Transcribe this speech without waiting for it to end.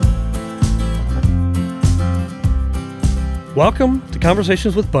Welcome to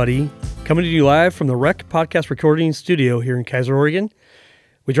Conversations with Buddy, coming to you live from the Rec Podcast Recording Studio here in Kaiser, Oregon.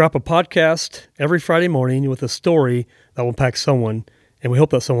 We drop a podcast every Friday morning with a story that will impact someone, and we hope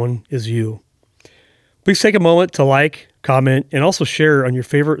that someone is you. Please take a moment to like, comment, and also share on your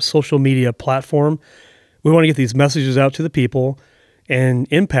favorite social media platform. We want to get these messages out to the people and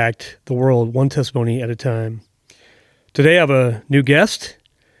impact the world one testimony at a time. Today I have a new guest,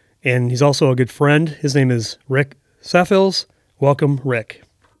 and he's also a good friend. His name is Rick Saffeels. Welcome, Rick.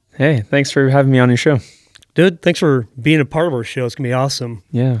 Hey, thanks for having me on your show. Dude, thanks for being a part of our show. It's going to be awesome.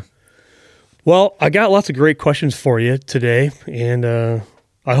 Yeah. Well, I got lots of great questions for you today, and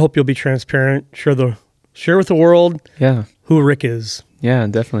I hope you'll be transparent. Share with the world who Rick is. Yeah,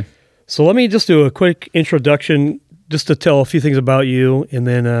 definitely. So let me just do a quick introduction just to tell a few things about you, and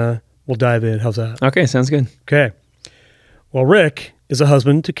then we'll dive in. How's that? Okay, sounds good. Okay. Well, Rick is a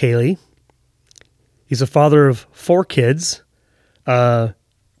husband to Kaylee. He's a father of 4 kids.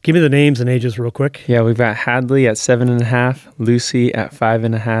 Give me the names and ages real quick. Yeah, we've got Hadley at 7.5, Lucy at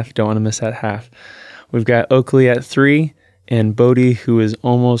 5.5. Don't want to miss that half. We've got Oakley at 3, and Bodie, who is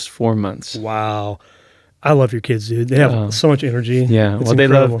almost 4 months. Wow. I love your kids, dude. They have so much energy. Yeah, It's well,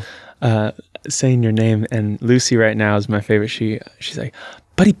 incredible. they love saying your name, and Lucy right now is my favorite. She's like,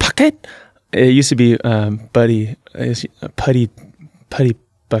 Buddy Puckett? It used to be Buddy, Putty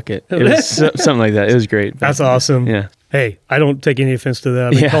Bucket. It was something like that. It was great. That's awesome. Yeah. Hey, I don't take any offense to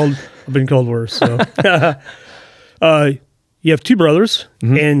that. I've been called worse. So, you have 2 brothers,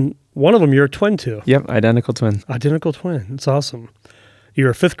 and one of them you're a twin to. Yep, identical twin. Identical twin. That's awesome. You're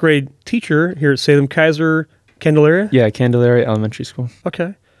a 5th grade teacher here at Salem Kaiser Candelaria. Yeah, Candelaria Elementary School.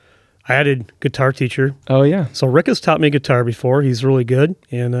 Okay. I added guitar teacher. Oh, yeah. So Rick has taught me guitar before. He's really good.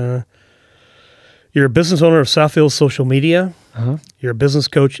 And you're a business owner of Saffeels Social Media. Uh-huh. You're a business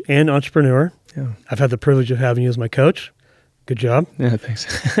coach and entrepreneur. Yeah. I've had the privilege of having you as my coach. Good job. Yeah,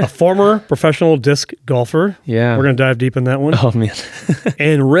 thanks. A former professional disc golfer. Yeah. We're going to dive deep in that one. Oh, man.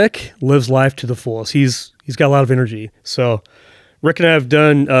 And Rick lives life to the fullest. He's got a lot of energy. So Rick and I have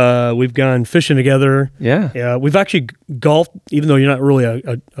done, we've gone fishing together. Yeah. We've actually golfed, even though you're not really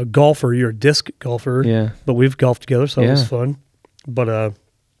a golfer, you're a disc golfer. Yeah. But we've golfed together, so it was fun. But,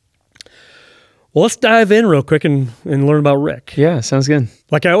 well, let's dive in real quick and learn about Rick. Yeah, sounds good.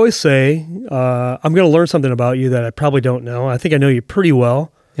 Like I always say, I'm going to learn something about you that I probably don't know. I think I know you pretty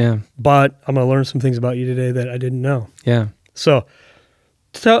well. Yeah. But I'm going to learn some things about you today that I didn't know. Yeah. So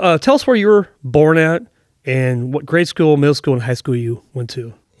tell us where you were born at and what grade school, middle school, and high school you went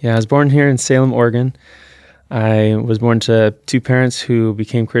to. Yeah, I was born here in Salem, Oregon. I was born to 2 parents who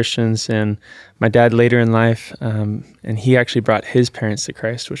became Christians, and my dad later in life, and he actually brought his parents to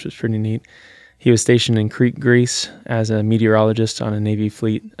Christ, which was pretty neat. He was stationed in Crete, Greece as a meteorologist on a Navy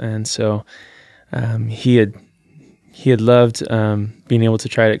fleet. And so he had loved being able to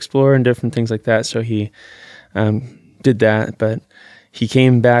try to explore and different things like that. So he did that. But he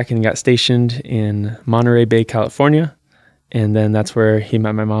came back and got stationed in Monterey Bay, California. And then that's where he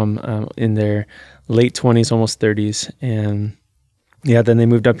met my mom in their late 20s, almost 30s. And yeah, then they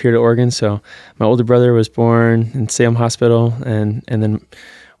moved up here to Oregon. So my older brother was born in Salem Hospital. And then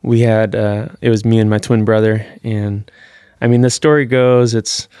we had, it was me and my twin brother. And I mean, the story goes,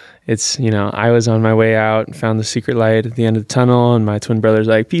 it's, I was on my way out and found the secret light at the end of the tunnel, and my twin brother's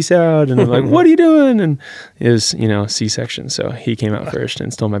like, peace out. And I'm like, what are you doing? And it was, C-section. So he came out first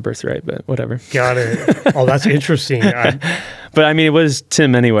and stole my birthright, but whatever. Got it. Oh, that's interesting. But I mean, it was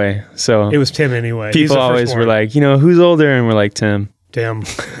Tim anyway. So it was Tim anyway. People always were like, who's older? And we're like, Tim. Damn.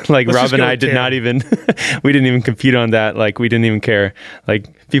 Like Rob and I did not even, we didn't even compete on that. Like we didn't even care.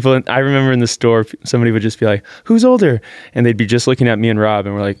 Like people, I remember in the store, somebody would just be like, who's older? And they'd be just looking at me and Rob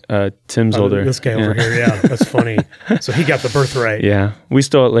and we're like, Tim's older. This guy over here. Yeah, that's funny. So he got the birthright. Yeah. We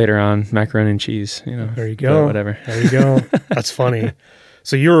stole it later on, macaroni and cheese, There you go. Whatever. There you go. That's funny.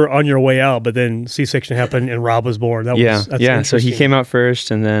 So you were on your way out, but then C-section happened and Rob was born. That's So he came out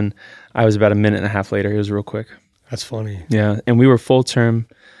first, and then I was about a minute and a half later. It was real quick. That's funny. Yeah, and we were full term.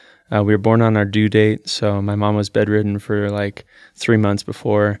 We were born on our due date, so my mom was bedridden for like 3 months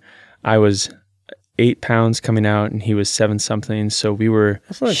before. I was 8 pounds coming out, and he was 7 something. So we were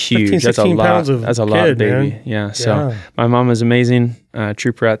like huge. 15, That's a lot. pounds of That's a lot, baby. Man. Yeah. So my mom was amazing.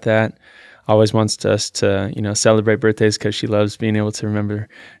 Trooper at that. Always wants us to, celebrate birthdays because she loves being able to remember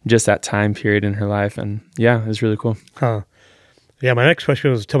just that time period in her life. And yeah, it was really cool. Huh. Yeah, my next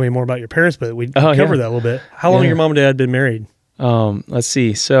question was tell me more about your parents, but we covered that a little bit. How long have your mom and dad been married? Let's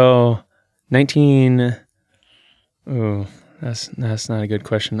see. So 19, that's not a good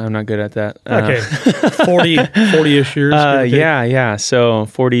question. I'm not good at that. Okay. 40-ish years. Yeah. So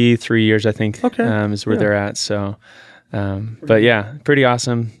 43 years, I think, is where they're at. So But yeah, pretty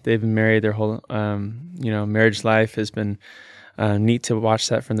awesome. They've been married their whole, marriage life has been neat to watch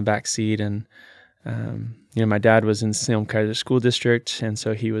that from the back seat. And, my dad was in Salem Kaiser School District, and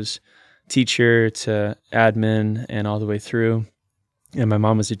so he was teacher to admin and all the way through. And my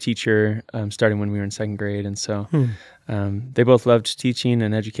mom was a teacher starting when we were in second grade. And so they both loved teaching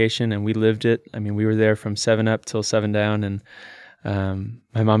and education, and we lived it. I mean, we were there from 7 up till 7 down. And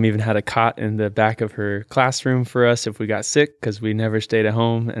my mom even had a cot in the back of her classroom for us if we got sick, because we never stayed at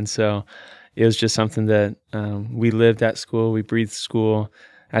home. And so it was just something that we lived at school. We breathed school.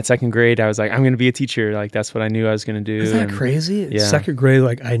 At second grade, I was like, I'm going to be a teacher. Like, that's what I knew I was going to do. Isn't that crazy? Yeah. Second grade,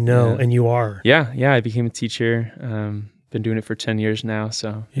 like, I know, Yeah. and you are. Yeah, I became a teacher. Been doing it for 10 years now.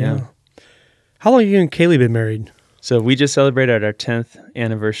 So, yeah. How long have you and Kaylee been married? So we just celebrated our 10th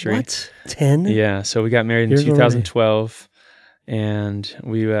anniversary. What? 10? Yeah. So we got married in 2012, and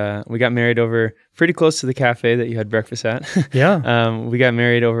we got married over pretty close to the cafe that you had breakfast at. Yeah. We got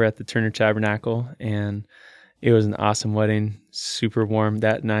married over at the Turner Tabernacle, and it was an awesome wedding. Super warm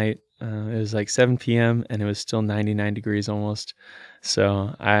that night. It was like 7 p.m. and it was still 99 degrees almost.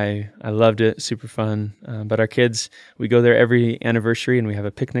 So I loved it. Super fun. But our kids, we go there every anniversary, and we have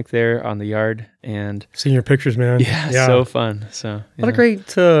a picnic there on the yard. And seeing your pictures, man. Yeah. So fun. So what a great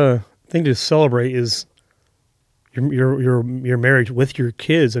thing to celebrate is your marriage with your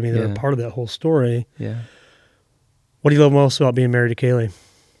kids. I mean, they're a part of that whole story. Yeah. What do you love most about being married to Kaylee?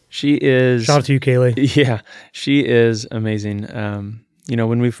 She is. Shout out to you, Kaylee. Yeah, she is amazing.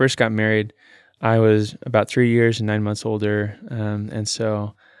 When we first got married, I was about 3 years and 9 months older. And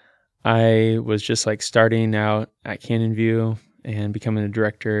so I was just like starting out at Canyon View and becoming a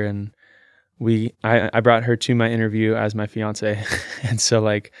director. And I brought her to my interview as my fiance. And so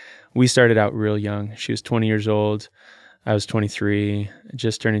like we started out real young. She was 20 years old. I was 23,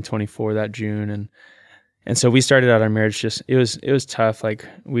 just turning 24 that June. And so we started out our marriage it was tough. Like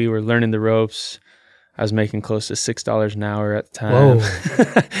we were learning the ropes. I was making close to $6 an hour at the time.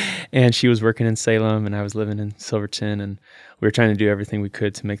 Whoa. And she was working in Salem, and I was living in Silverton, and we were trying to do everything we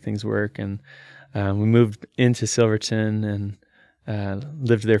could to make things work. And we moved into Silverton and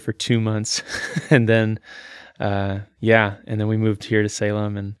lived there for 2 months. And then, and then we moved here to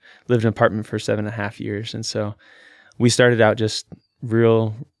Salem and lived in an apartment for 7.5 years. And so we started out just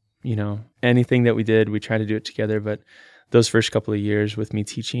real, anything that we did, we tried to do it together. But those first couple of years with me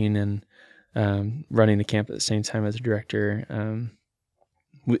teaching and running the camp at the same time as a director,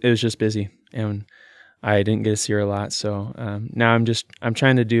 it was just busy, and I didn't get to see her a lot. So now I'm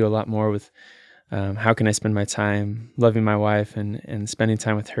trying to do a lot more with how can I spend my time loving my wife and spending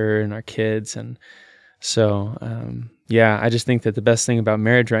time with her and our kids. And so I just think that the best thing about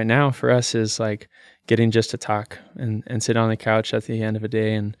marriage right now for us is like getting just to talk and sit on the couch at the end of a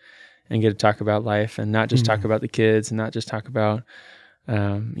day and get to talk about life, and not just talk about the kids, and not just talk about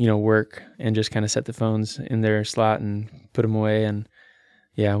work, and just kind of set the phones in their slot and put them away. And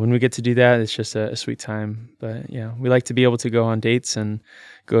when we get to do that, it's just a sweet time. But we like to be able to go on dates and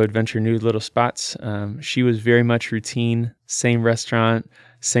go adventure new little spots. She was very much routine, same restaurant,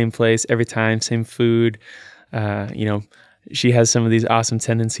 same place every time, same food. She has some of these awesome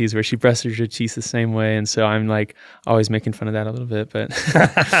tendencies where she brushes her teeth the same way. And so I'm like always making fun of that a little bit, but,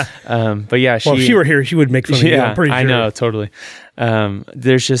 but yeah, well, if she were here, she would make fun of you. I'm pretty sure. I know, totally.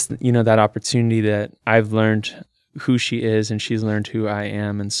 There's just, that opportunity that I've learned who she is, and she's learned who I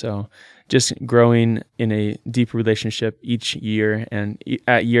am. And so just growing in a deep relationship each year, and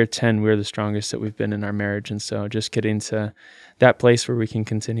at year 10, we're the strongest that we've been in our marriage. And so just getting to that place where we can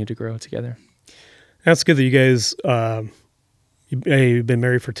continue to grow together. That's good that you guys, you've been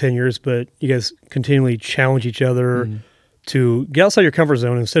married for 10 years, but you guys continually challenge each other to get outside your comfort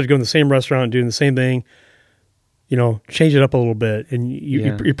zone. Instead of going to the same restaurant and doing the same thing, change it up a little bit. And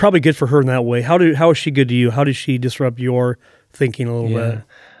you're probably good for her in that way. How is she good to you? How does she disrupt your thinking a little bit?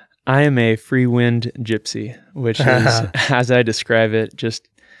 I am a free wind gypsy, which is, as I describe it, just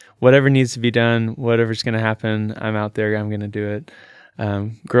whatever needs to be done, whatever's going to happen, I'm out there, I'm going to do it.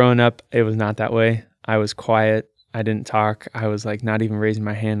 Growing up, it was not that way. I was quiet. I didn't talk. I was like not even raising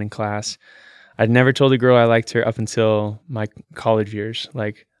my hand in class. I'd never told a girl I liked her up until my college years.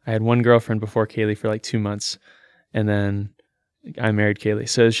 Like I had one girlfriend before Kaylee for like 2 months, and then I married Kaylee.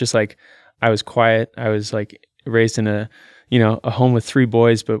 So it's just like I was quiet. I was like raised in a home with 3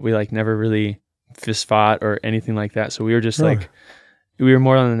 boys, but we like never really fist fought or anything like that. So we were just like, we were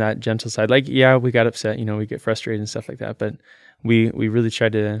more on that gentle side. Like, we got upset, we get frustrated and stuff like that, but we really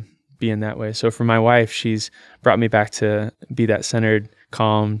tried to be in that way. So for my wife, she's brought me back to be that centered,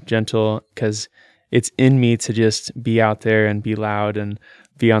 calm, gentle, because it's in me to just be out there and be loud and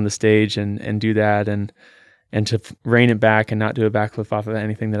be on the stage and do that. And and to rein it back and not do a backflip off of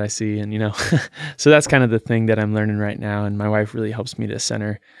anything that I see. And, so that's kind of the thing that I'm learning right now. And my wife really helps me to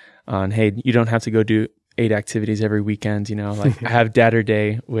center on, hey, you don't have to go do 8 activities every weekend. Like I have Dadder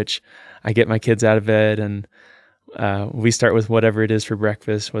Day, which I get my kids out of bed and we start with whatever it is for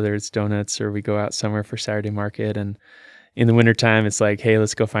breakfast, whether it's donuts or we go out somewhere for Saturday market. And in the wintertime, it's like, hey,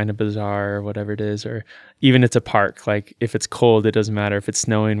 let's go find a bazaar or whatever it is. Or even it's a park. Like if it's cold, it doesn't matter. If it's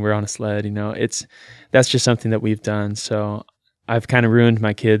snowing, we're on a sled, that's just something that we've done. So I've kind of ruined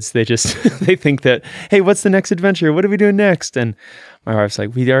my kids. They think that, hey, what's the next adventure? What are we doing next? And my wife's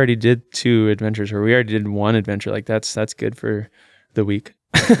like, we already did 2 adventures, or we already did 1 adventure. Like that's good for the week.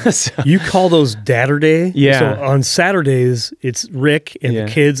 So, you call those Dadder Day? Yeah. So on Saturdays, it's Rick and the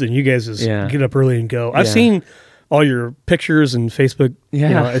kids, and you guys just get up early and go. I've seen all your pictures and Facebook.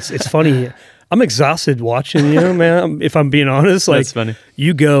 Yeah. It's funny. I'm exhausted watching you, man. If I'm being honest, like that's funny.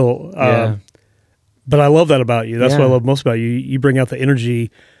 You go. But I love that about you. That's what I love most about you. You bring out the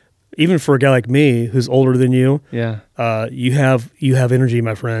energy, even for a guy like me who's older than you. Yeah. You have energy,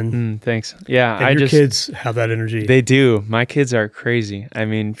 my friend. Thanks. Yeah. And your kids have that energy. They do. My kids are crazy. I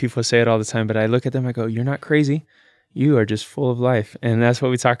mean, people say it all the time, but I look at them, I go, you're not crazy. You are just full of life. And that's what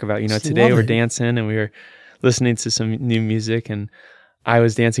we talk about. Today we're dancing and we were listening to some new music and I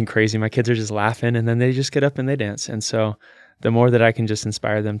was dancing crazy. My kids are just laughing and then they just get up and they dance. And so the more that I can just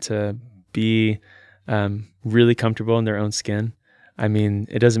inspire them to be really comfortable in their own skin. I mean,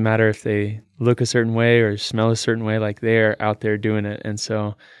 it doesn't matter if they look a certain way or smell a certain way, like they're out there doing it. And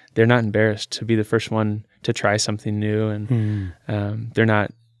so they're not embarrassed to be the first one to try something new. And they're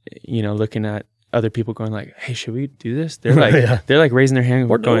not, looking at other people going like, hey, should we do this? They're like, they're like raising their hand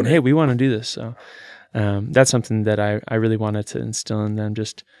going, hey, we want to do this. So that's something that I really wanted to instill in them.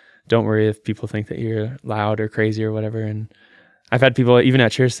 Just don't worry if people think that you're loud or crazy or whatever. And I've had people, even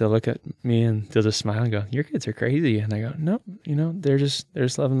at church, they'll look at me and they'll just smile and go, your kids are crazy. And I go, no, they're just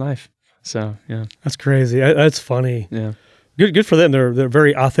loving life. So, yeah. That's crazy. That's funny. Yeah. Good for them. They're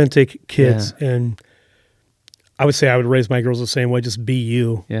very authentic kids. Yeah. And I would say I would raise my girls the same way. Just be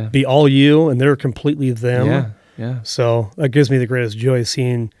you. Yeah. Be all you, and they're completely them. Yeah. Yeah. So that gives me the greatest joy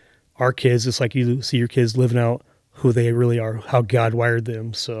seeing our kids, just like you see your kids living out who they really are, how God wired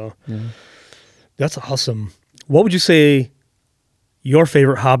them. So that's awesome. What would you say your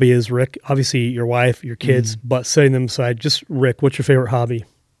favorite hobby is, Rick? Obviously your wife, your kids, but setting them aside, just Rick, what's your favorite hobby?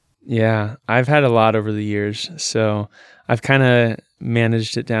 Yeah, I've had a lot over the years. So I've kind of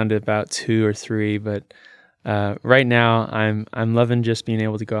managed it down to about 2 or 3, but right now I'm loving just being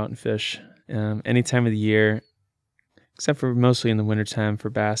able to go out and fish any time of the year, except for mostly in the wintertime for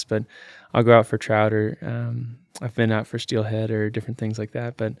bass, but I'll go out for trout or I've been out for steelhead or different things like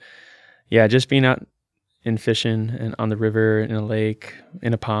that. But yeah, just being out and fishing and on the river, in a lake,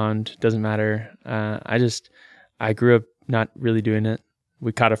 in a pond, doesn't matter. I grew up not really doing it.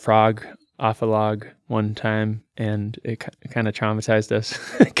 We caught a frog off a log one time and it kind of traumatized us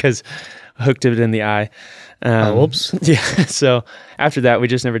because I hooked it in the eye. Whoops. Yeah. So after that, we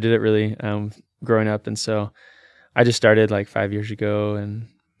just never did it really growing up. And so I just started like 5 years ago and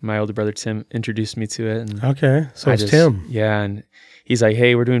my older brother, Tim, introduced me to it. And okay. So it's Tim. Yeah. And he's like,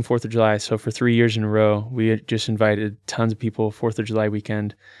 hey, we're doing 4th of July. So for 3 years in a row, we had just invited tons of people 4th of July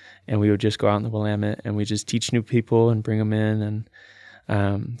weekend, and we would just go out in the Willamette and we just teach new people and bring them in.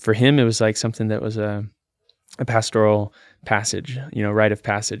 And for him, it was like something that was a pastoral passage, rite of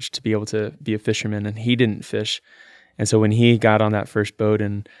passage to be able to be a fisherman. And he didn't fish. And so when he got on that first boat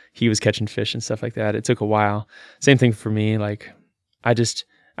and he was catching fish and stuff like that, it took a while. Same thing for me. Like I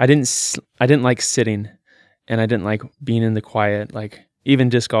didn't like sitting. And I didn't like being in the quiet. Like even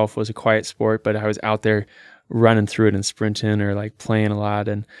disc golf was a quiet sport, but I was out there running through it and sprinting or like playing a lot.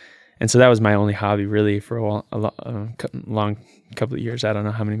 And so that was my only hobby really for a long couple of years. I don't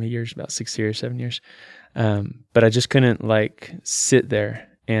know how many years, about 6 years, 7 years. But I just couldn't like sit there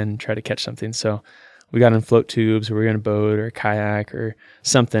and try to catch something. So we got in float tubes or we were in a boat or a kayak or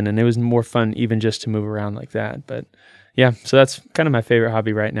something. And it was more fun even just to move around like that. But yeah, so that's kind of my favorite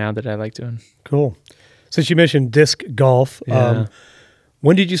hobby right now that I like doing. Cool. Since you mentioned disc golf,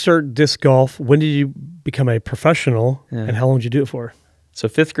 when did you start disc golf? When did you become a professional, and how long did you do it for? So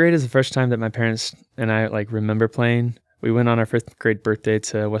 5th grade is the first time that my parents and I like remember playing. We went on our 5th grade birthday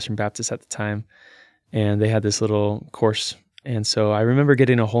to Western Baptist at the time, and they had this little course. And so I remember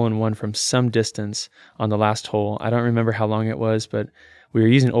getting a hole-in-one from some distance on the last hole. I don't remember how long it was, but we were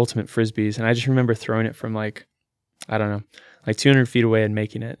using ultimate Frisbees, and I just remember throwing it from like 200 feet away and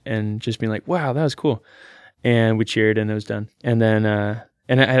making it and just being like, wow, that was cool. And we cheered and it was done. And then,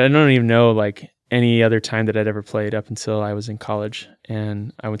 and I don't even know like any other time that I'd ever played up until I was in college.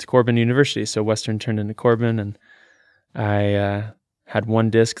 And I went to Corbin University, so Western turned into Corbin, and I had one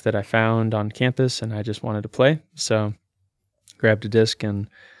disc that I found on campus, and I just wanted to play. So grabbed a disc and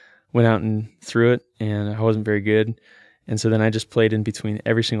went out and threw it, and I wasn't very good. And so then I just played in between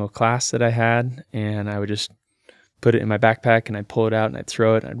every single class that I had, and I would just put it in my backpack, and I'd pull it out, and I'd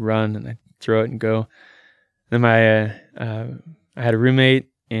throw it, and I'd run, and I'd throw it and go. Then I had a roommate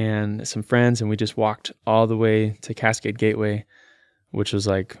and some friends, and we just walked all the way to Cascade Gateway, which was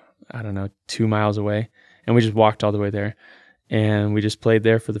like, I don't know, 2 miles away. And we just walked all the way there. And we just played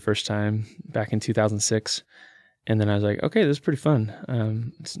there for the first time back in 2006. And then I was like, okay, this is pretty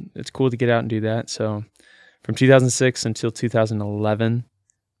fun. It's cool to get out and do that. So from 2006 until 2011,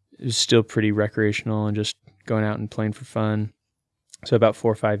 it was still pretty recreational and just going out and playing for fun. So about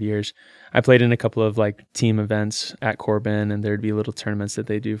 4 or 5 years. I played in a couple of like team events at Corbin, and there'd be little tournaments that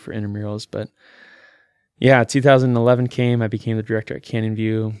they do for intramurals. But yeah, 2011 came. I became the director at Canyon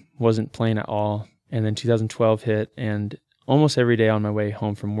View. Wasn't playing at all. And then 2012 hit, and almost every day on my way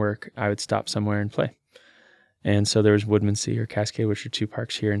home from work, I would stop somewhere and play. And so there was Woodmansee or Cascade, which are 2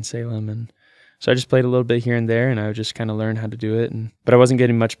 parks here in Salem. And so I just played a little bit here and there, and I would just kind of learn how to do it. But I wasn't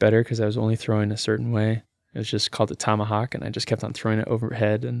getting much better because I was only throwing a certain way. It was just called a tomahawk, and I just kept on throwing it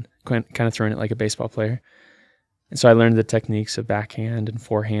overhead and kind of throwing it like a baseball player. And so I learned the techniques of backhand and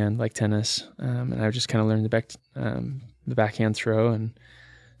forehand like tennis, and I just kind of learned the backhand throw and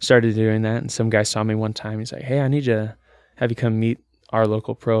started doing that. And some guy saw me one time. He's like, hey, I need to have you come meet our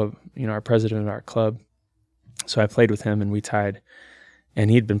local pro, our president of our club. So I played with him, and we tied. And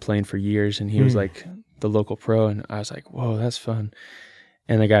he'd been playing for years, and he was like the local pro. And I was like, whoa, that's fun.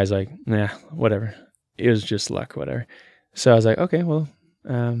 And the guy's like, nah, whatever. It was just luck, whatever. So I was like, okay, well,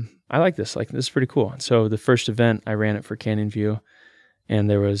 I like this. Like, this is pretty cool. So the first event, I ran it for Canyon View, and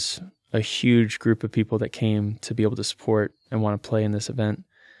there was a huge group of people that came to be able to support and want to play in this event.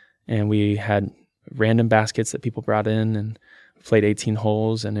 And we had random baskets that people brought in, and played 18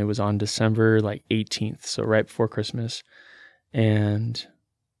 holes, and it was on December like 18th, so right before Christmas. And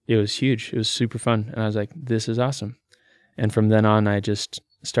it was huge. It was super fun. And I was like, this is awesome. And from then on, I just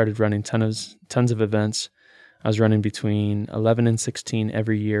started running tons of events. I was running between 11 and 16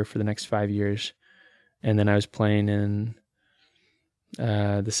 every year for the next 5 years. And then I was playing in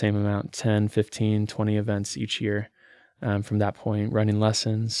the same amount, 10, 15, 20 events each year. From that point, running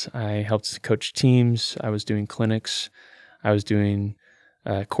lessons. I helped coach teams. I was doing clinics. I was doing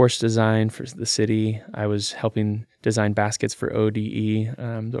course design for the city. I was helping design baskets for ODE,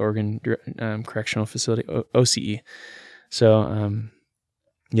 the Oregon Correctional Facility, OCE. So,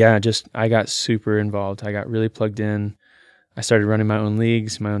 I got super involved. I got really plugged in. I started running my own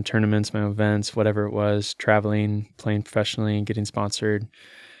leagues, my own tournaments, my own events, whatever it was, traveling, playing professionally, and getting sponsored.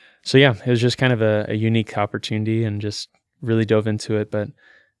 So yeah, it was just kind of a unique opportunity, and just really dove into it. But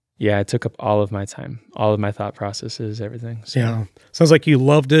yeah, it took up all of my time, all of my thought processes, everything. So. Yeah. Sounds like you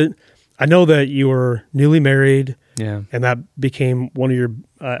loved it. I know that you were newly married. Yeah. And that became one of your,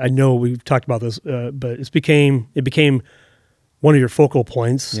 I know we've talked about this, but it became one of your focal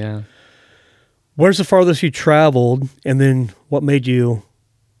points. Yeah. Where's the farthest you traveled, and then what made you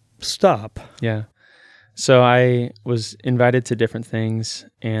stop? Yeah. So I was invited to different things,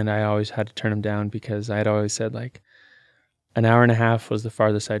 and I always had to turn them down because I had always said like an hour and a half was the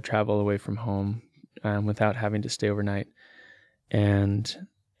farthest I'd travel away from home without having to stay overnight. And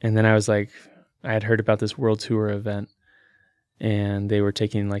then I was like, I had heard about this world tour event, and they were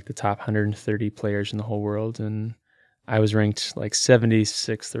taking like the top 130 players in the whole world. And I was ranked like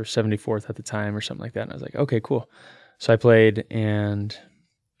 76th or 74th at the time or something like that. And I was like, okay, cool. So I played and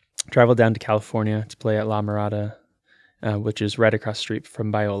traveled down to California to play at La Mirada, which is right across the street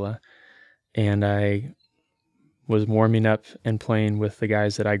from Biola. And I was warming up and playing with the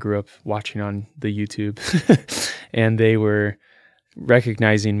guys that I grew up watching on the YouTube. And they were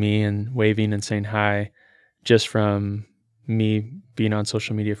recognizing me and waving and saying hi just from me being on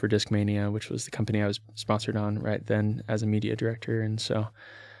social media for Discmania, which was the company I was sponsored on right then as a media director. And so,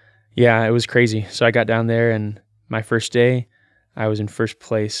 yeah, it was crazy. So I got down there, and my first day, I was in first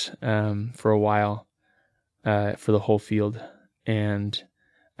place for a while for the whole field. And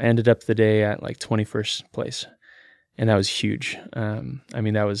I ended up the day at like 21st place. And that was huge.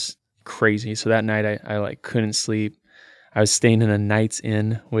 That was crazy. So that night I like couldn't sleep. I was staying in a Night's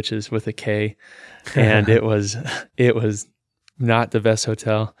Inn, which is with a K, and it was not the best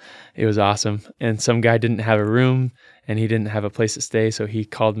hotel. It was awesome. And some guy didn't have a room, and he didn't have a place to stay, so he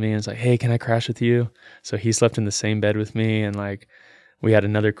called me and was like, "Hey, can I crash with you?" So he slept in the same bed with me, and like we had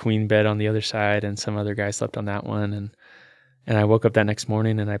another queen bed on the other side, and some other guy slept on that one. And And I woke up that next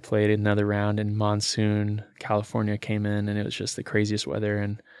morning and I played another round, and monsoon California came in, and it was just the craziest weather.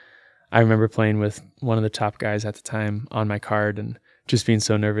 And I remember playing with one of the top guys at the time on my card and just being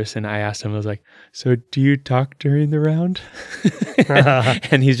so nervous. And I asked him, I was like, so do you talk during the round?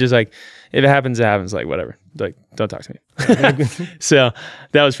 And he's just like, if it happens, it happens. Like, whatever. Like, don't talk to me. So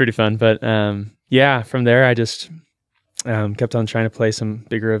that was pretty fun. But yeah, from there, I just kept on trying to play some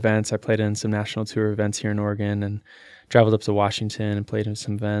bigger events. I played in some national tour events here in Oregon and traveled up to Washington and played in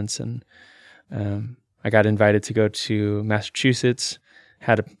some events. And I got invited to go to Massachusetts,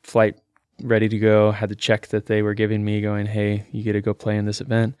 had a flight ready to go, had the check that they were giving me going, hey, you get to go play in this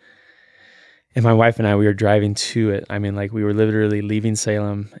event. And my wife and I, we were driving to it. I mean, like, we were literally leaving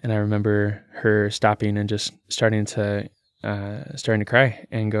Salem, and I remember her stopping and just starting to cry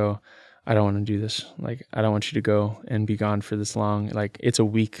and go, I don't want to do this. Like, I don't want you to go and be gone for this long. Like, it's a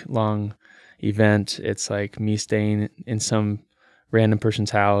week-long event. It's like me staying in some random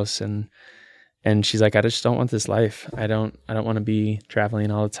person's house, and she's like, I just don't want this life. I don't want to be traveling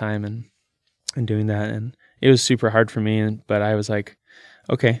all the time and doing that. And it was super hard for me, but I was like,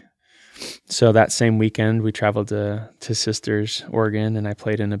 okay. So that same weekend, we traveled to Sisters, Oregon, and I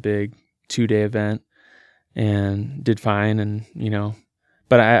played in a big 2-day event and did fine. And,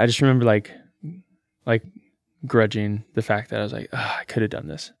 but I just remember like grudging the fact that I was like, oh, I could have done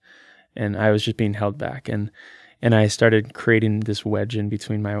this. And I was just being held back. And I started creating this wedge in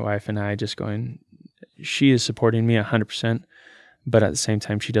between my wife and I, just going, she is supporting me 100%, but at the same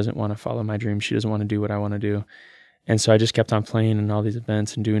time, she doesn't want to follow my dream. She doesn't want to do what I want to do. And so I just kept on playing in all these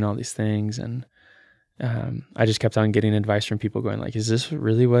events and doing all these things. And I just kept on getting advice from people going like, is this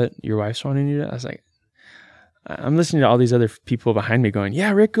really what your wife's wanting you to do? I was like, I'm listening to all these other people behind me going,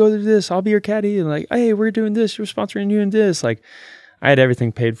 yeah, Rick, go do this. I'll be your caddy. And like, hey, we're doing this. We're sponsoring you in this. Like, I had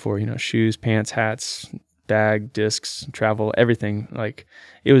everything paid for, shoes, pants, hats, bag, discs, travel, everything. Like,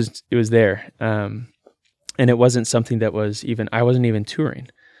 it was there. And it wasn't something that was even, I wasn't even touring.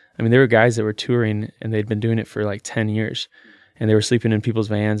 I mean, there were guys that were touring and they'd been doing it for like 10 years and they were sleeping in people's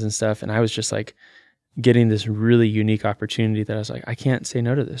vans and stuff. And I was just like getting this really unique opportunity that I was like, I can't say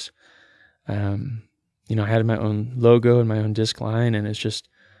no to this. I had my own logo and my own disc line, and it's just,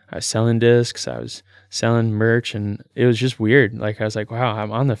 I was selling discs, I was selling merch, and it was just weird. Like, I was like, wow,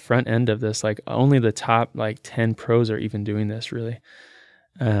 I'm on the front end of this. Like, only the top like 10 pros are even doing this, really.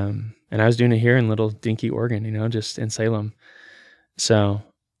 And I was doing it here in little dinky Oregon, just in Salem. So,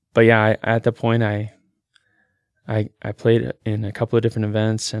 but yeah, at that point, I played in a couple of different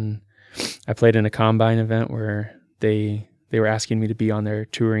events, and I played in a combine event where they were asking me to be on their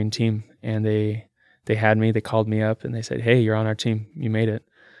touring team, and they had me, they called me up and they said, hey, you're on our team. You made it.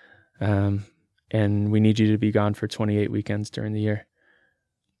 And we need you to be gone for 28 weekends during the year.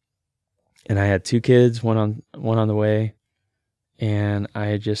 And I had 2 kids, one on the way. And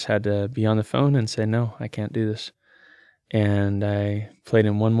I just had to be on the phone and say, no, I can't do this. And I played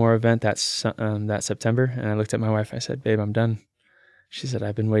in one more event that September. And I looked at my wife. I said, babe, I'm done. She said,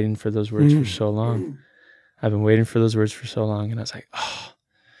 I've been waiting for those words for so long. I've been waiting for those words for so long. And I was like, oh.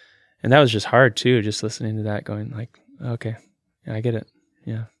 And that was just hard too, just listening to that, going like, okay, yeah, I get it.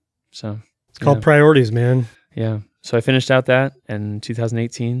 Yeah. So it's called priorities, man. Yeah. So I finished out that, and in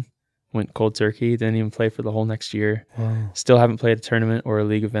 2018, went cold turkey, didn't even play for the whole next year. Wow. Still haven't played a tournament or a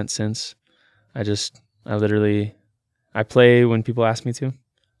league event since. I play when people ask me to.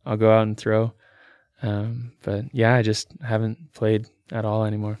 I'll go out and throw. But yeah, I just haven't played at all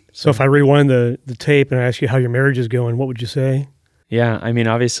anymore. So if I rewind the tape and I ask you how your marriage is going, what would you say? Yeah, I mean,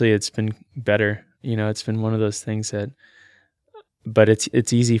 obviously it's been better. It's been one of those things but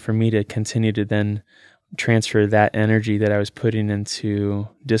it's easy for me to continue to then transfer that energy that I was putting into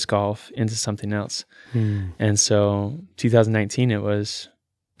disc golf into something else. And so 2019, it was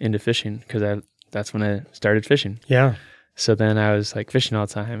into fishing, because that's when I started fishing. Yeah. So then I was like fishing all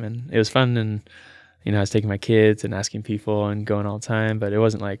the time, and it was fun. And, I was taking my kids and asking people and going all the time, but it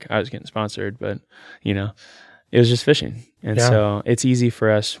wasn't like I was getting sponsored, but, it was just fishing. And so it's easy for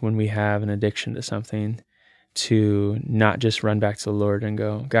us when we have an addiction to something to not just run back to the Lord and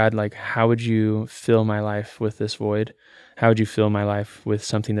go, God, like, how would you fill my life with this void? How would you fill my life with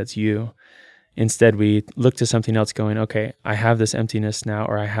something that's you? Instead, we look to something else going, okay, I have this emptiness now,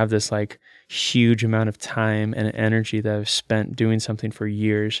 or I have this like huge amount of time and energy that I've spent doing something for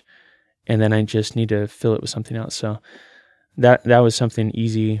years, and then I just need to fill it with something else. So that was something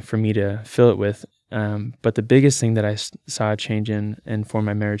easy for me to fill it with. But the biggest thing that I saw a change in and for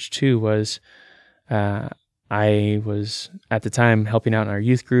my marriage too was I was at the time helping out in our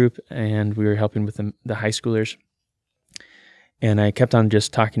youth group, and we were helping with the high schoolers. And I kept on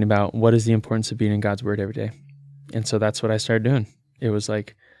just talking about what is the importance of being in God's Word every day. And so that's what I started doing. It was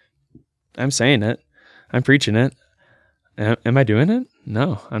like, I'm saying it, I'm preaching it. Am I doing it?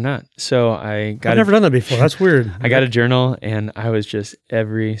 No, I'm not. So I've never done that before. That's weird. I got a journal, and I was just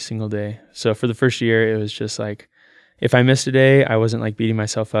every single day. So for the first year, it was just like, if I missed a day, I wasn't like beating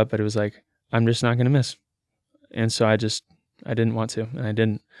myself up, but it was like, I'm just not going to miss. And so I didn't want to, and I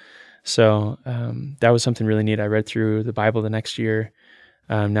didn't. So that was something really neat. I read through the Bible the next year.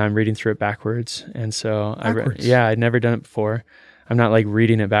 Now I'm reading through it backwards. And so I'd never done it before. I'm not like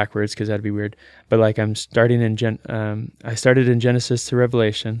reading it backwards because that'd be weird. But like I'm starting I started in Genesis to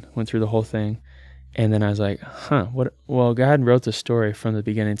Revelation, went through the whole thing. And then I was like, well, God wrote the story from the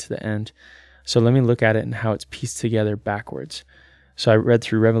beginning to the end. So let me look at it and how it's pieced together backwards. So I read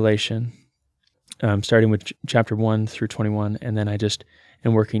through Revelation, starting with chapter 1 through 21. And then I just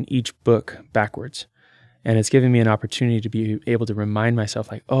am working each book backwards. And it's giving me an opportunity to be able to remind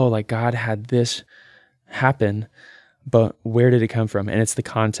myself like, oh, like God had this happen, but where did it come from? And it's the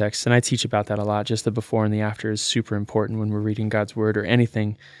context. And I teach about that a lot. Just the before and the after is super important when we're reading God's word or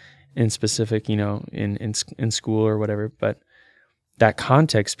anything in specific, in school or whatever. But that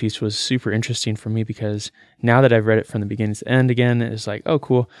context piece was super interesting for me because now that I've read it from the beginning to the end again, it's like, oh,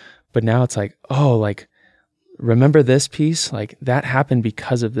 cool. But now it's like, oh, like, remember this piece? Like that happened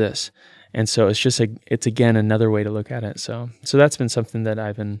because of this. And so it's again, another way to look at it. So that's been something that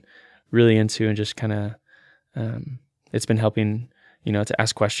I've been really into and just kind of, it's been helping, to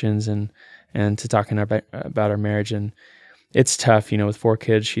ask questions and to talking about our marriage. And it's tough, with 4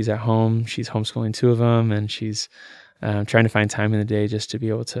 kids. She's at home, she's homeschooling 2 of them, and she's trying to find time in the day just to be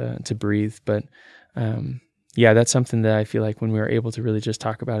able to breathe. But that's something that I feel like when we were able to really just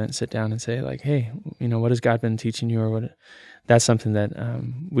talk about it and sit down and say like, hey, what has God been teaching you, or what? That's something that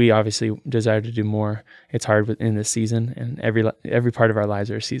we obviously desire to do more. It's hard in this season, and every part of our lives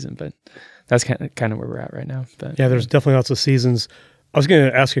are a season, but that's kind of where we're at right now. But yeah, there's definitely lots of seasons. I was going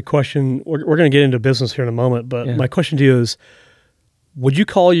to ask a question. We're going to get into business here in a moment, but my question to you is, would you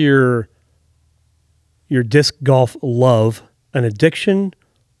call your disc golf love an addiction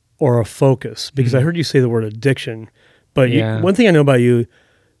or a focus? Because I heard you say the word addiction, but one thing I know about you,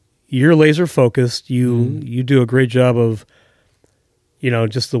 you're laser focused. You do a great job of,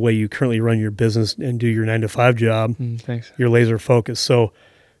 just the way you currently run your business and do your 9-to-5 job. Thanks. You're laser focused. So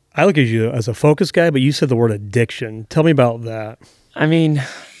I look at you as a focus guy, but you said the word addiction. Tell me about that. I mean,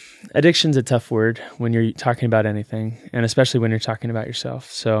 addiction's a tough word when you're talking about anything, and especially when you're talking about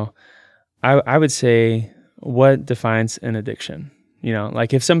yourself. So I would say, what defines an addiction?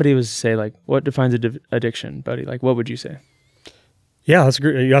 Like if somebody was to say like, what defines addiction, buddy? Like, what would you say? Yeah, that's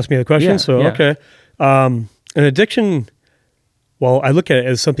great. You asked me the question. Okay. An addiction, well, I look at it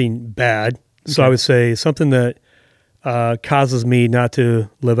as something bad. So I would say something that causes me not to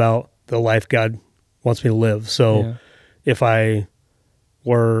live out the life God wants me to live. So if I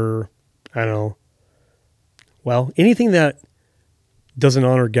were, anything that doesn't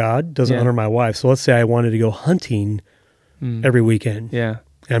honor God, doesn't honor my wife. So let's say I wanted to go hunting every weekend. Yeah.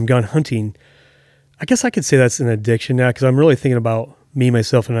 And I'm gone hunting. I guess I could say that's an addiction now because I'm really thinking about me,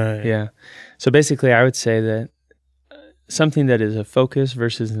 myself, and I. Yeah. So basically, I would say that something that is a focus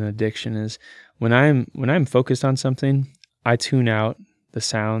versus an addiction is when I'm focused on something, I tune out the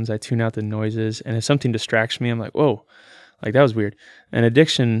sounds, I tune out the noises, and if something distracts me, I'm like, whoa, like that was weird. An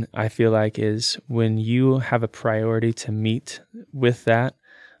addiction, I feel like, is when you have a priority to meet with that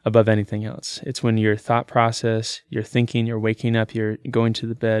above anything else. It's when your thought process, your thinking, you're waking up, you're going to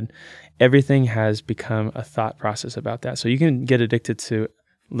the bed, everything has become a thought process about that. So you can get addicted to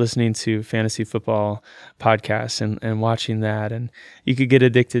listening to fantasy football podcasts and watching that. And you could get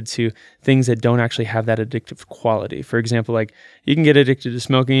addicted to things that don't actually have that addictive quality. For example, like you can get addicted to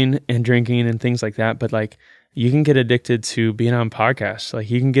smoking and drinking and things like that, but like you can get addicted to being on podcasts.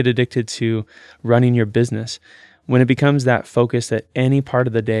 Like you can get addicted to running your business. When it becomes that focus that any part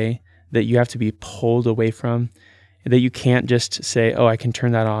of the day that you have to be pulled away from, that you can't just say, oh, I can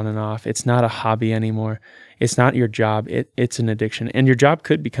turn that on and off. It's not a hobby anymore. It's not your job. It's an addiction. And your job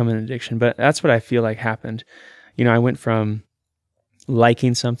could become an addiction, but that's what I feel like happened. I went from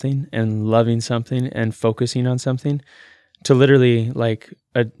liking something and loving something and focusing on something to literally like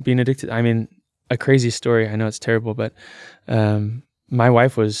being addicted. I mean, a crazy story. I know it's terrible, but my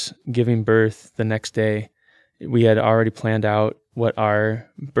wife was giving birth the next day. We had already planned out what our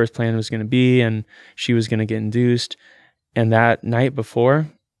birth plan was going to be, and she was going to get induced. And that night before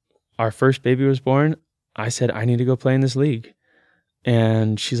our first baby was born, I said, I need to go play in this league.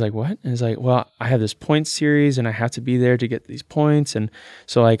 And she's like, what? And it's like, well, I have this points series and I have to be there to get these points. And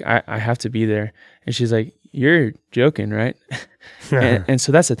so like, I have to be there. And she's like, you're joking, right? and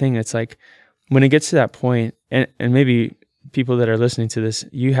so that's the thing. It's like, when it gets to that point, and maybe people that are listening to this,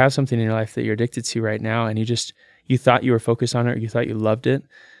 you have something in your life that you're addicted to right now, and you thought you were focused on it, or you thought you loved it,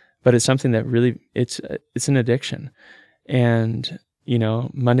 but it's something that really, it's an addiction. And,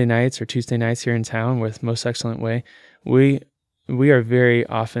 Monday nights or Tuesday nights here in town with Most Excellent Way, we are very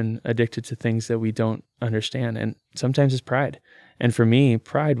often addicted to things that we don't understand. And sometimes it's pride. And for me,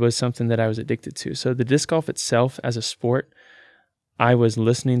 pride was something that I was addicted to. So the disc golf itself as a sport, I was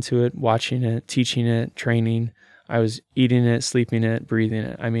listening to it, watching it, teaching it, training. I was eating it, sleeping it, breathing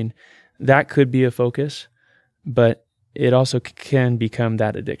it. I mean, that could be a focus, but it also can become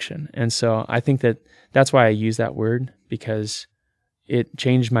that addiction. And so I think that's why I use that word, because it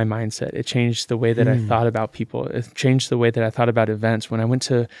changed my mindset. It changed the way that I thought about people. It changed the way that I thought about events. When I went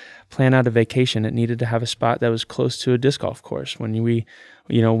to plan out a vacation, it needed to have a spot that was close to a disc golf course. When we,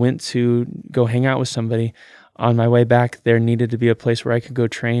 went to go hang out with somebody, on my way back, there needed to be a place where I could go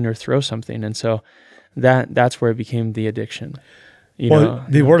train or throw something. And so that's where it became the addiction.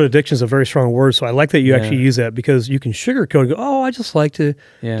 The word addiction is a very strong word, so I like that you actually use that, because you can sugarcoat and go, oh, I just like to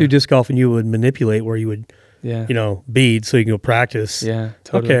do disc golf, and you would manipulate where you would, bead so you can go practice. Yeah,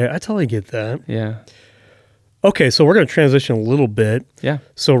 totally. Okay, I totally get that. Yeah. Okay, so we're going to transition a little bit. Yeah.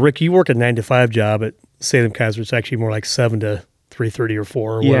 So, Rick, you work a 9-to-5 job at Salem Kaiser. It's actually more like 7 to 3:30 or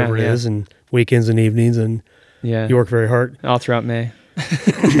 4 or whatever it is, and weekends and evenings, and you work very hard. All throughout May.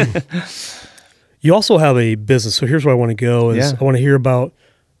 You also have a business, so here's where I want to go. I want to hear about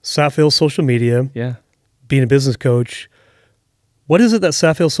Saffeels social media, being a business coach. What is it that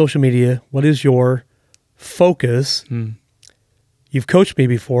Saffeels social media, what is your focus? You've coached me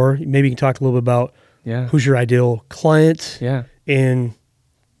before. Maybe you can talk a little bit about who's your ideal client, and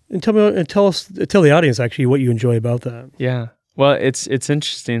tell the audience actually what you enjoy about that. Yeah. Well, it's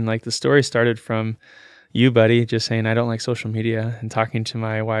interesting. Like, the story started from you, buddy, just saying I don't like social media, and talking to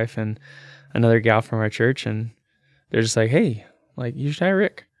my wife and another gal from our church, and they're just like, hey, like, you should hire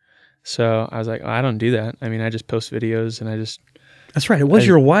Rick. So I was like, oh, I don't do that. I mean, I just post videos, and That's right. It was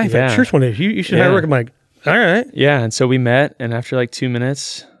your wife at church one day. You should hire Rick. I'm like, all right. Yeah. And so we met, and after like 2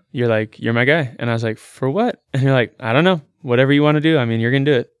 minutes, you're like, you're my guy. And I was like, for what? And you're like, I don't know, whatever you want to do. I mean, you're going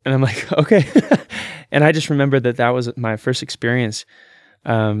to do it. And I'm like, okay. And I just remember that was my first experience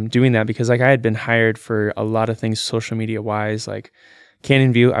doing that, because like I had been hired for a lot of things social media wise, like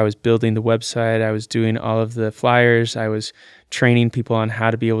Canyon View. I was building the website. I was doing all of the flyers. I was training people on how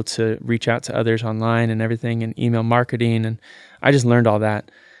to be able to reach out to others online and everything, and email marketing. And I just learned all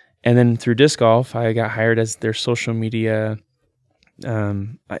that. And then through disc golf, I got hired as their social media.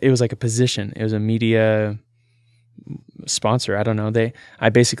 It was like a position. It was a media sponsor. I don't know. I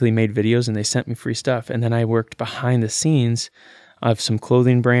basically made videos, and they sent me free stuff. And then I worked behind the scenes of some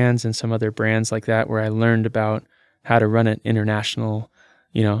clothing brands and some other brands like that, where I learned about how to run an international,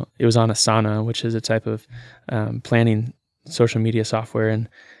 it was on Asana, which is a type of planning social media software. And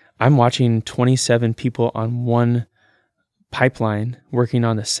I'm watching 27 people on one pipeline working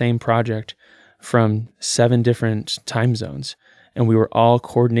on the same project from 7 different time zones. And we were all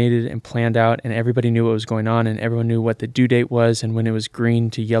coordinated and planned out, and everybody knew what was going on, and everyone knew what the due date was, and when it was green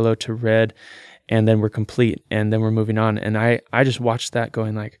to yellow to red, and then we're complete, and then we're moving on. And I just watched that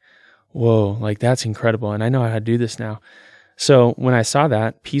going like, whoa, like that's incredible. And I know how to do this now. So when I saw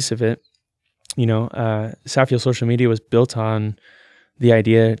that piece of it, Saffeels social media was built on the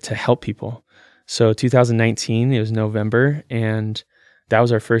idea to help people. So 2019, it was November, and that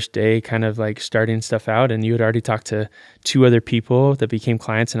was our first day kind of like starting stuff out. And you had already talked to 2 other people that became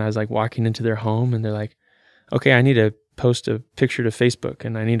clients, and I was like walking into their home, and they're like, okay, I need to post a picture to Facebook,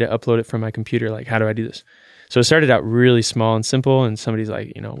 and I need to upload it from my computer. Like, how do I do this? So it started out really small and simple, and somebody's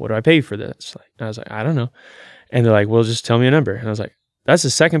like, what do I pay for this? And I was like, I don't know. And they're like, well, just tell me a number. And I was like, that's the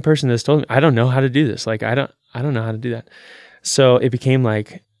second person that's told me, I don't know how to do this. Like, I don't know how to do that. So it became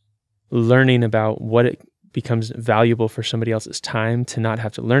like learning about what it becomes valuable for somebody else's time to not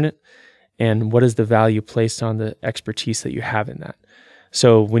have to learn it, and what is the value placed on the expertise that you have in that.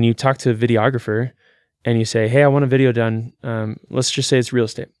 So when you talk to a videographer and you say, hey, I want a video done, let's just say it's real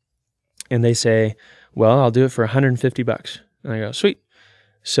estate. And they say, well, I'll do it for $150. And I go, sweet.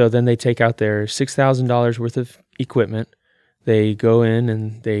 So then they take out their $6,000 worth of equipment. They go in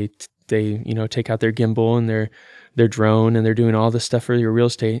and they take out their gimbal and their drone, and they're doing all this stuff for your real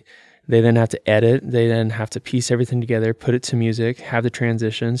estate. They then have to edit. They then have to piece everything together, put it to music, have the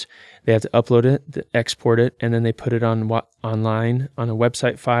transitions. They have to upload it, export it, and then they put it online on a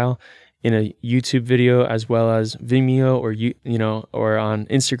website file, in a YouTube video, as well as Vimeo or on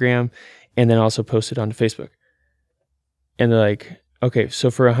Instagram, and then also post it onto Facebook. And they're like, okay, so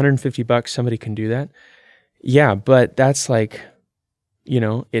for $150, somebody can do that. Yeah, but that's like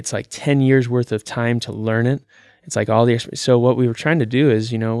it's like 10 years worth of time to learn it. It's like so what we were trying to do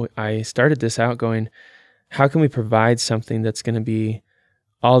is, I started this out going, how can we provide something that's going to be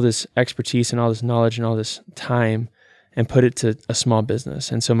all this expertise and all this knowledge and all this time and put it to a small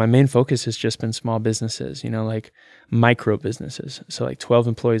business? And so my main focus has just been small businesses, like micro businesses. So like 12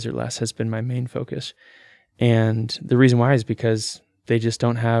 employees or less has been my main focus. And the reason why is because they just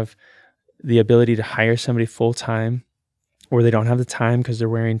don't have the ability to hire somebody full time, or they don't have the time because they're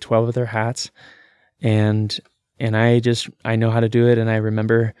wearing 12 of their hats. And I know how to do it. And I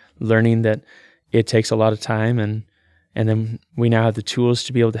remember learning that it takes a lot of time, and then we now have the tools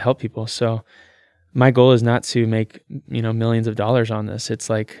to be able to help people. So my goal is not to make, millions of dollars on this. It's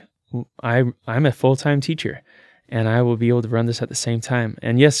like, I'm a full-time teacher, and I will be able to run this at the same time.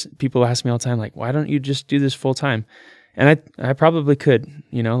 And yes, people ask me all the time, like, why don't you just do this full time? And I probably could,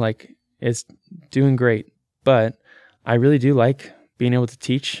 like, it's doing great, but I really do like being able to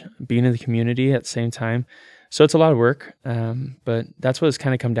teach, being in the community at the same time. So it's a lot of work, but that's what it's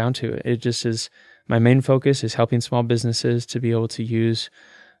kind of come down to. It just is, my main focus is helping small businesses to be able to use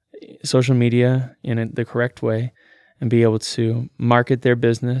social media in the correct way and be able to market their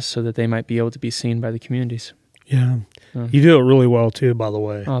business so that they might be able to be seen by the communities. Yeah. You do it really well too, by the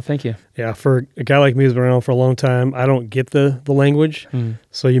way. Oh, thank you. Yeah. For a guy like me who's been around for a long time, I don't get the language.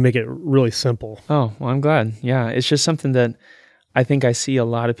 So you make it really simple. Oh, well, I'm glad. Yeah. It's just something that I think I see a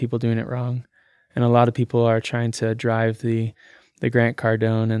lot of people doing it wrong. And a lot of people are trying to drive the Grant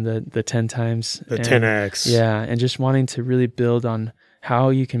Cardone and the 10 times. The 10X. Yeah. And just wanting to really build on how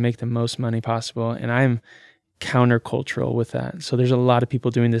you can make the most money possible. And I'm countercultural with that. So there's a lot of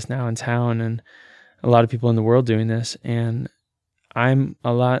people doing this now in town, and a lot of people in the world doing this. And I'm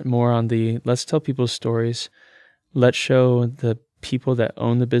a lot more on let's tell people stories. Let's show the people that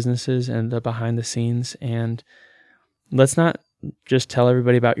own the businesses and the behind the scenes. And let's not just tell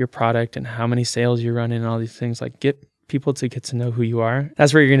everybody about your product and how many sales you're running and all these things. Like, get people to get to know who you are.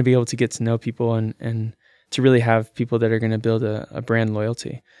 That's where you're going to be able to get to know people and to really have people that are going to build a brand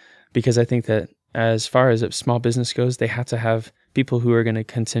loyalty. Because I think that as far as a small business goes, they have to have people who are going to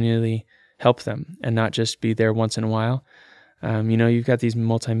continually help them and not just be there once in a while. You've got these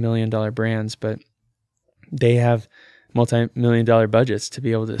multi-million-dollar brands, but they have multi-million-dollar budgets to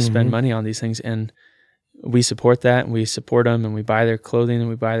be able to spend money on these things. And we support that, and we support them, and we buy their clothing and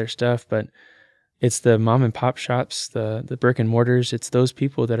we buy their stuff. But it's the mom and pop shops, the brick and mortars. It's those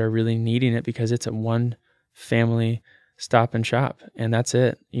people that are really needing it because it's a one family stop and shop, and that's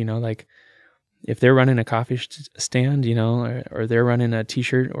it. Like, if they're running a coffee stand, or they're running a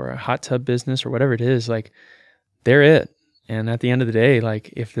t-shirt or a hot tub business or whatever it is, like, they're it. And at the end of the day,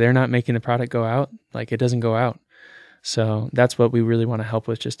 like, if they're not making the product go out, like, it doesn't go out. So that's what we really want to help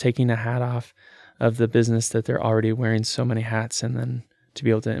with, just taking a hat off of the business that they're already wearing so many hats, and then to be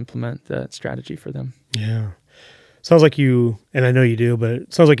able to implement that strategy for them. Yeah. Sounds like you, and I know you do, but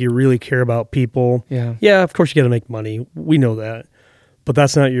it sounds like you really care about people. Yeah. Yeah, of course you got to make money. We know that. But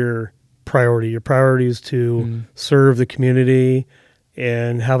that's not your priority. Your priority is to serve the community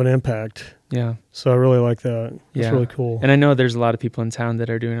and have an impact. Yeah. So I really like that. It's really cool. And I know there's a lot of people in town that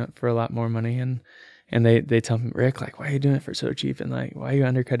are doing it for a lot more money, and they tell me, Rick, like, why are you doing it for so cheap? And like, why are you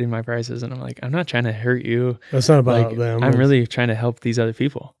undercutting my prices? And I'm like, I'm not trying to hurt you. That's not about them. I'm really trying to help these other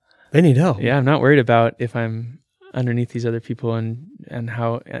people. They need help. Yeah. I'm not worried about if I'm underneath these other people and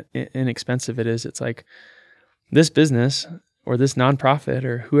how inexpensive it is. It's like, this business or this nonprofit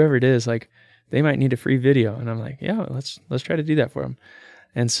or whoever it is, like, they might need a free video. And I'm like, yeah, let's try to do that for them.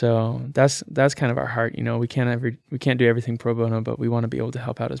 And so that's kind of our heart. We can't do everything pro bono, but we want to be able to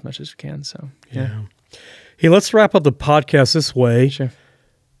help out as much as we can. So yeah. Hey, let's wrap up the podcast this way. Sure.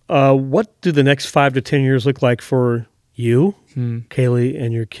 What do the next 5 to 10 years look like for you, Kaylee,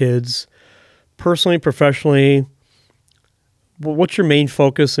 and your kids, personally, professionally? What's your main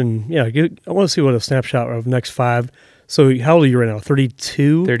focus? And I want to see what a snapshot of next 5. So how old are you right now?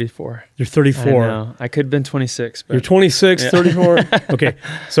 32? 34. You're 34. I know. I could have been 26. But you're 26, 34? Okay.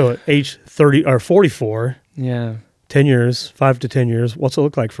 So at age 30 or 44, 10 years, 5 to 10 years, what's it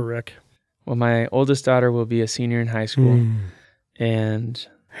look like for Rick? Well, my oldest daughter will be a senior in high school. And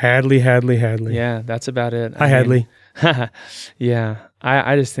Hadley. Yeah, that's about it. Hi, Hadley. Yeah.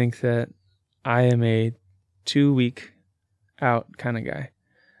 I just think that I am a 2-week out kind of guy.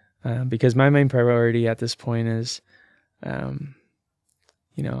 Because my main priority at this point is, I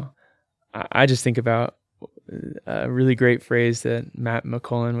just think about a really great phrase that Matt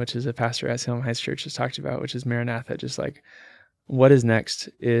McCullen, which is a pastor at Salem Heights Church, has talked about, which is Maranatha. Just like, what is next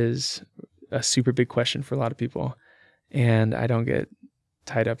is a super big question for a lot of people. And I don't get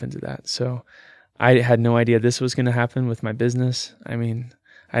tied up into that. So I had no idea this was going to happen with my business. I mean,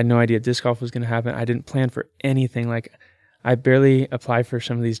 I had no idea disc golf was going to happen. I didn't plan for anything. Like, I barely applied for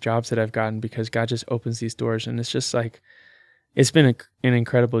some of these jobs that I've gotten because God just opens these doors. And it's just like, it's been an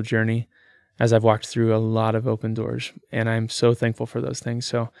incredible journey as I've walked through a lot of open doors. And I'm so thankful for those things.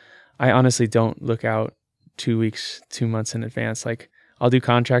 So I honestly don't look out 2 weeks, 2 months in advance. Like, I'll do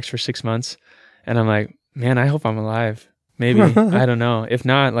contracts for 6 months and I'm like, man, I hope I'm alive. Maybe, I don't know. If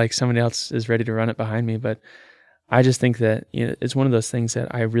not, like, somebody else is ready to run it behind me. But I just think that, you know, it's one of those things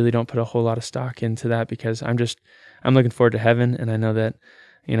that I really don't put a whole lot of stock into that, because I'm looking forward to heaven. And I know that,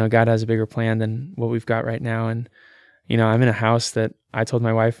 you know, God has a bigger plan than what we've got right now. And, you know, I'm in a house that I told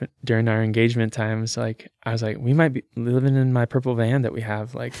my wife during our engagement times, like, I was like, we might be living in my purple van that we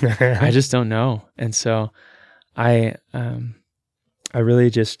have. Like, I just don't know. And so I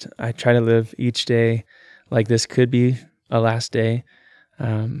really I try to live each day like this could be a last day.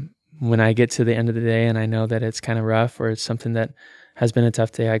 When I get to the end of the day and I know that it's kind of rough or it's something that has been a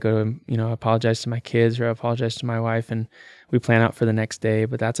tough day, I go to, you know, apologize to my kids or apologize to my wife, and we plan out for the next day,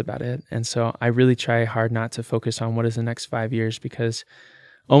 but that's about it. And so I really try hard not to focus on what is the next 5 years, because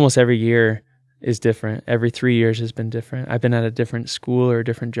almost every year is different. Every 3 years has been different. I've been at a different school or a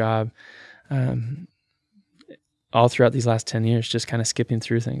different job all throughout these last 10 years, just kind of skipping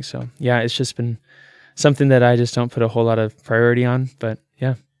through things. So yeah, it's just been something that I just don't put a whole lot of priority on, but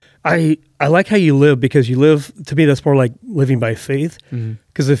yeah. I like how you live, because you live, to me, that's more like living by faith.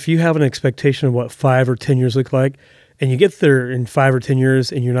 Because if you have an expectation of what 5 or 10 years look like, and you get there in 5 or 10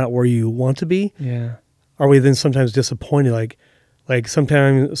 years and you're not where you want to be, are we then sometimes disappointed? Like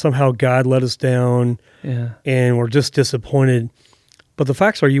sometimes somehow God let us down, and we're just disappointed. But the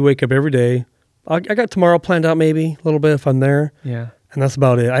facts are, you wake up every day. I got tomorrow planned out, maybe a little bit if I'm there. Yeah. And that's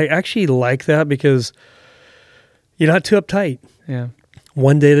about it. I actually like that, because you're not too uptight. Yeah.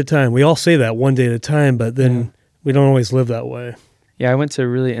 One day at a time. We all say that, one day at a time, but then we don't always live that way. Yeah, I went to a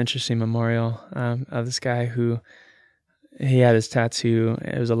really interesting memorial of this guy who, he had his tattoo.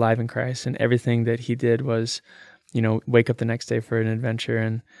 It was Alive in Christ, and everything that he did was, you know, wake up the next day for an adventure.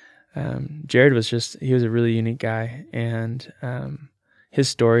 And Jared he was a really unique guy, and his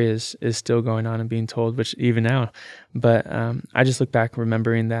story is still going on and being told, which even now. But I just look back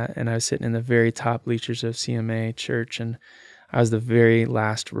remembering that, and I was sitting in the very top bleachers of CMA Church, and I was the very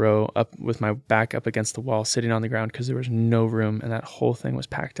last row up with my back up against the wall, sitting on the ground because there was no room, and that whole thing was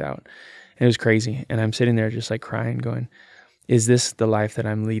packed out. And it was crazy. And I'm sitting there just like crying, going, is this the life that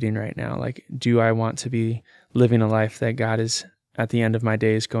I'm leading right now? Like, do I want to be living a life that God is at the end of my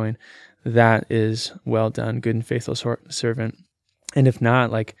days going, that is well done, good and faithful servant? And if not,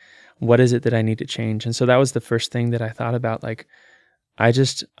 like, what is it that I need to change? And so that was the first thing that I thought about. Like, I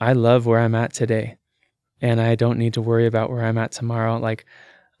love where I'm at today, and I don't need to worry about where I'm at tomorrow. Like,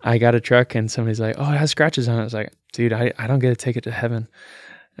 I got a truck and somebody's like, oh, it has scratches on it. I was like, dude, I don't get to take it to heaven.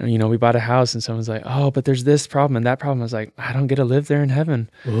 And, you know, we bought a house and someone's like, oh, but there's this problem and that problem. I was like, I don't get to live there in heaven.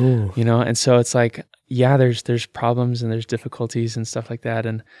 Ooh. You know? And so it's like, yeah, there's problems and there's difficulties and stuff like that.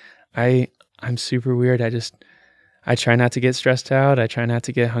 And I'm super weird. I try not to get stressed out. I try not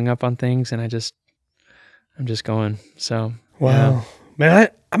to get hung up on things, and I'm just going. So, wow, yeah. Man,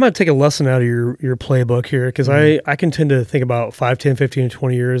 I'm going to take a lesson out of your playbook here, because I can tend to think about 5, 10, 15, and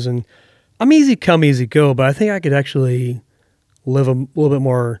 20 years, and I'm easy come, easy go, but I think I could actually live a little bit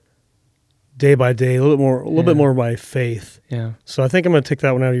more day by day, a little bit more by faith. Yeah. So I think I'm going to take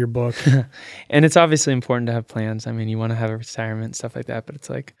that one out of your book. And it's obviously important to have plans. I mean, you want to have a retirement and stuff like that, but it's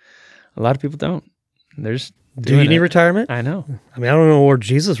like a lot of people don't. Do you need retirement? I know. I mean, I don't know where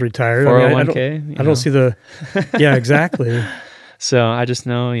Jesus retired. 401k. I don't see the. Yeah, exactly. So I just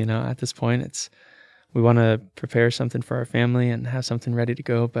know, you know, at this point, we want to prepare something for our family and have something ready to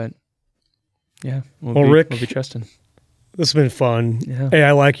go. But yeah, Rick, we'll be trusting. This has been fun. Yeah. Hey,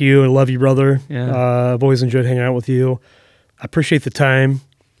 I like you and love you, brother. Yeah. I've always enjoyed hanging out with you. I appreciate the time.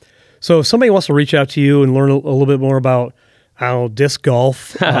 So if somebody wants to reach out to you and learn a little bit more about disc golf,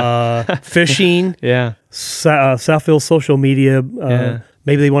 fishing, Saffeels social media,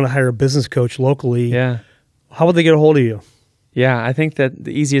 maybe they want to hire a business coach locally. Yeah. How would they get a hold of you? Yeah, I think that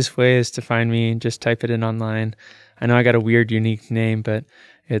the easiest way is to find me and just type it in online. I know I got a weird, unique name, but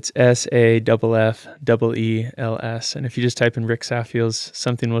it's Saffeels. And if you just type in Rick Saffeels,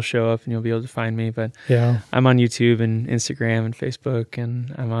 something will show up and you'll be able to find me. But I'm on YouTube and Instagram and Facebook,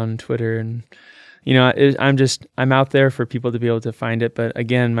 and I'm on Twitter, and you know, I'm out there for people to be able to find it. But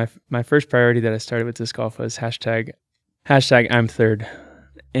again, my first priority that I started with disc golf was hashtag I'm third.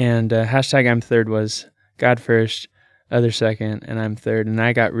 And hashtag I'm third was God first, other second, and I'm third. And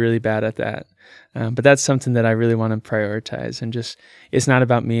I got really bad at that. But that's something that I really want to prioritize, and just, it's not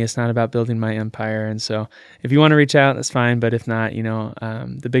about me. It's not about building my empire. And so if you want to reach out, that's fine. But if not,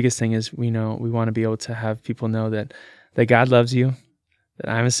 the biggest thing is, we want to be able to have people know that God loves you, that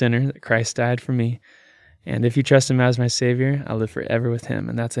I'm a sinner, that Christ died for me. And if you trust him as my Savior, I'll live forever with him.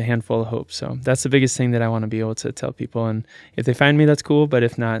 And that's a handful of hope. So that's the biggest thing that I want to be able to tell people. And if they find me, that's cool. But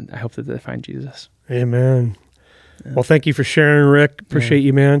if not, I hope that they find Jesus. Amen. Yeah. Well, thank you for sharing, Rick. Appreciate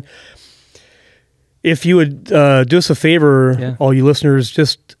you, man. If you would do us a favor, all you listeners,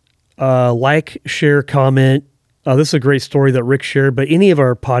 just like, share, comment. This is a great story that Rick shared. But any of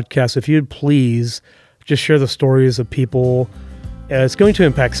our podcasts, if you'd please just share the stories of people. It's going to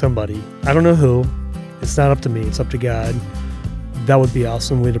impact somebody. I don't know who. It's not up to me. It's up to God. That would be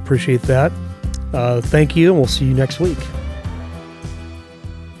awesome. We'd appreciate that. Thank you, and we'll see you next week.